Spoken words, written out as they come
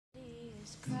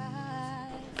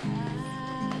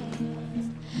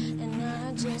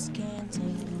just can't take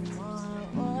no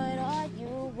more. What are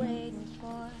you waiting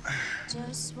for?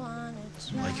 Just wanna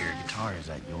try. Like your guitar, is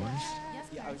that yours?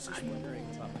 Yeah, I was just wondering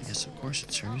about Yes, of course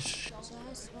it's yours.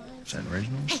 Is that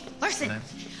original? Hey, Larson!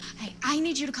 Hey, I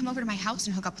need you to come over to my house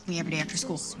and hook up with me every day after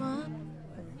school.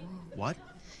 What?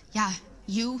 Yeah,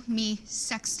 you, me,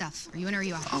 sex stuff. Are you in or are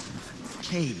you out? Oh,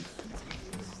 Kate.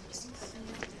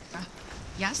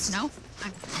 Yes? No?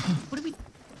 What do we...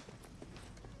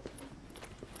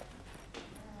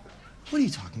 What are you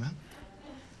talking about?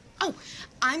 Oh,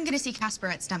 I'm gonna see Casper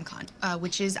at STEMCon,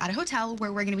 which is at a hotel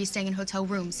where we're gonna be staying in hotel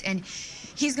rooms, and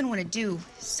he's gonna wanna do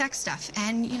sex stuff.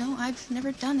 And, you know, I've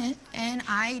never done it, and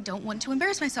I don't want to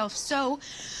embarrass myself, so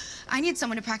I need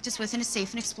someone to practice with in a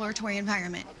safe and exploratory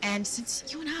environment. And since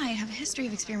you and I have a history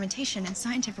of experimentation and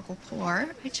scientific rapport,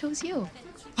 I chose you.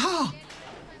 Oh,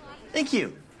 thank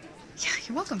you. Yeah,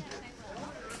 you're welcome.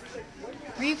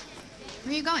 Where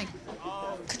are you going?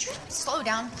 Could you slow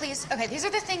down, please? Okay, these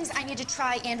are the things I need to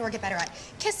try and or get better at.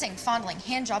 Kissing, fondling,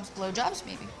 hand jobs, blow jobs,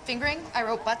 maybe. Fingering, I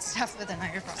wrote butt stuff with an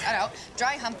iron cross that out.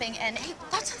 Dry humping, and hey,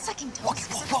 thoughts on sucking toes. Okay,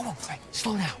 whoa. Right,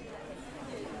 slow down.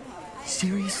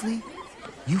 Seriously?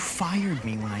 You fired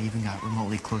me when I even got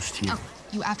remotely close to you. Oh,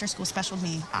 you after-school specialed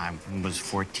me. I was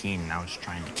 14 and I was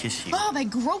trying to kiss you. Oh, by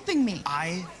groping me.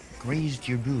 I grazed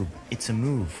your boob. It's a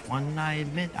move. One I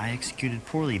admit I executed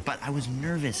poorly, but I was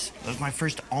nervous. It was my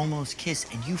first almost kiss,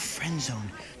 and you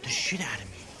friend-zoned the shit out of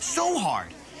me. So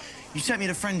hard. You sent me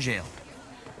to friend jail.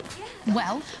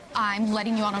 Well, I'm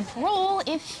letting you out on parole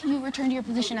if you return to your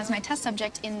position as my test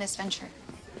subject in this venture.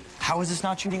 How is this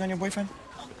not cheating on your boyfriend?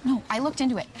 No, I looked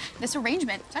into it. This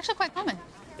arrangement is actually quite common.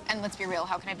 And let's be real,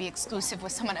 how can I be exclusive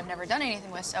with someone I've never done anything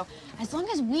with? So as long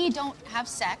as we don't have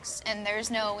sex and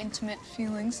there's no intimate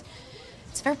feelings,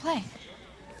 it's fair play.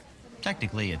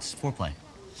 Technically, it's foreplay.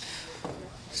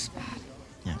 It's bad.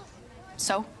 Yeah.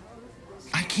 So?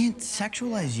 I can't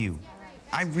sexualize you.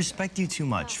 I respect you too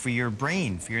much for your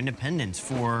brain, for your independence,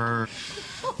 for...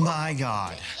 My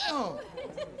God. So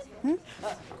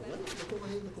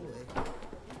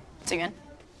again?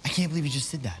 I can't believe you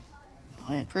just did that.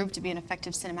 Well, it proved to be an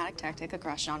effective cinematic tactic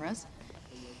across genres.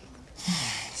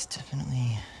 It's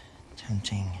definitely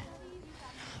tempting.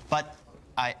 But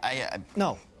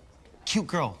no. Cute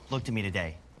girl looked at me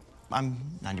today. I'm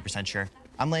 90% sure.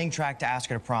 I'm laying track to ask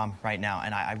her to prom right now,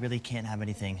 and I really can't have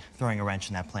anything throwing a wrench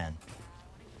in that plan.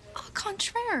 Au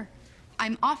contraire.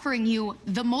 I'm offering you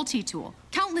the multi-tool.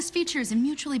 Countless features and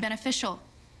mutually beneficial.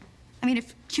 I mean,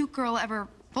 if cute girl ever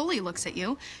fully looks at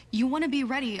you, you want to be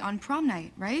ready on prom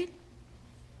night, right?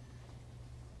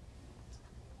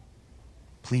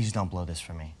 Please don't blow this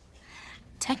for me.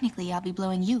 Technically, I'll be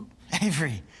blowing you.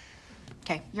 Avery.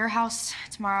 Okay, your house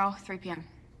tomorrow, 3 p.m.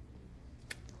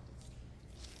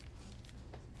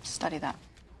 Study that.